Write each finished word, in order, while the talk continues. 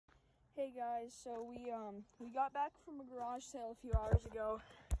Hey guys, so we got back from a garage sale a few hours ago.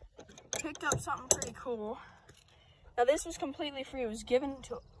 Picked up something pretty cool. Now this was completely free. It was given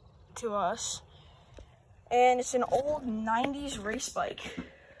to us. And it's an old 90s race bike.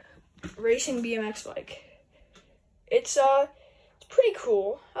 Racing BMX bike. It's pretty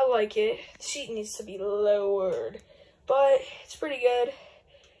cool. I like it. The seat needs to be lowered, but it's pretty good.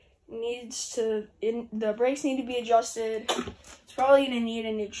 The brakes need to be adjusted. It's probably gonna need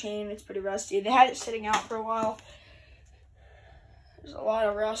a new chain. It's pretty rusty. They had it sitting out for a while. There's a lot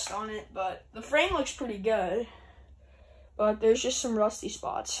of rust on it, but the frame looks pretty good. But there's just some rusty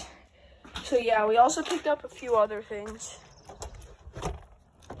spots. So yeah, we also picked up a few other things.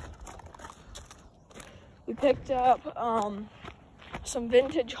 We picked up some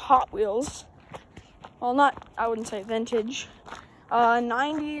vintage Hot Wheels. Well, I wouldn't say vintage.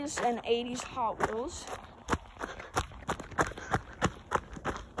 90s and 80s Hot Wheels.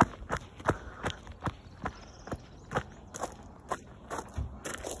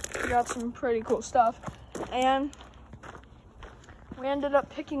 We got some pretty cool stuff. And we ended up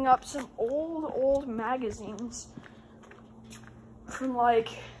picking up some old magazines from like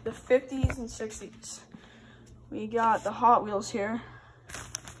the 50s and 60s. We got the Hot Wheels here.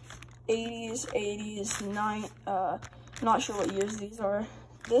 80s, not sure what years these are.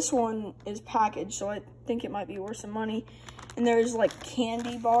 This one is packaged, so I think it might be worth some money. And there's like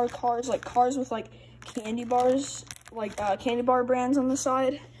candy bar cars, like cars with like candy bars, like candy bar brands on the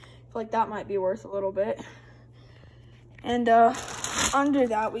side. I feel like that might be worth a little bit. And under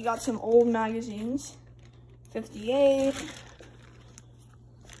that, we got some old magazines. 58,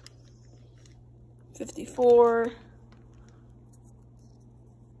 54,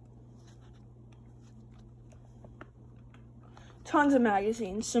 tons of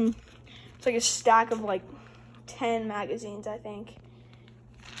magazines. It's like a stack of like 10 magazines, I think.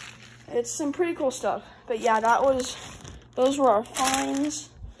 It's some pretty cool stuff. But yeah, those were our finds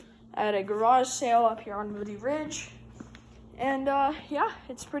at a garage sale up here on Moody Ridge. And yeah,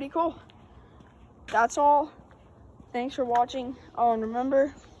 it's pretty cool. That's all. Thanks for watching. Oh, and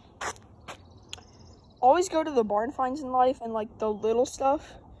remember, always go to the barn finds in life and like the little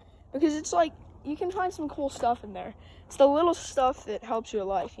stuff, because it's like you can find some cool stuff in there. It's the little stuff that helps your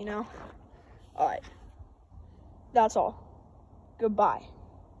life, you know? All right. That's all. Goodbye.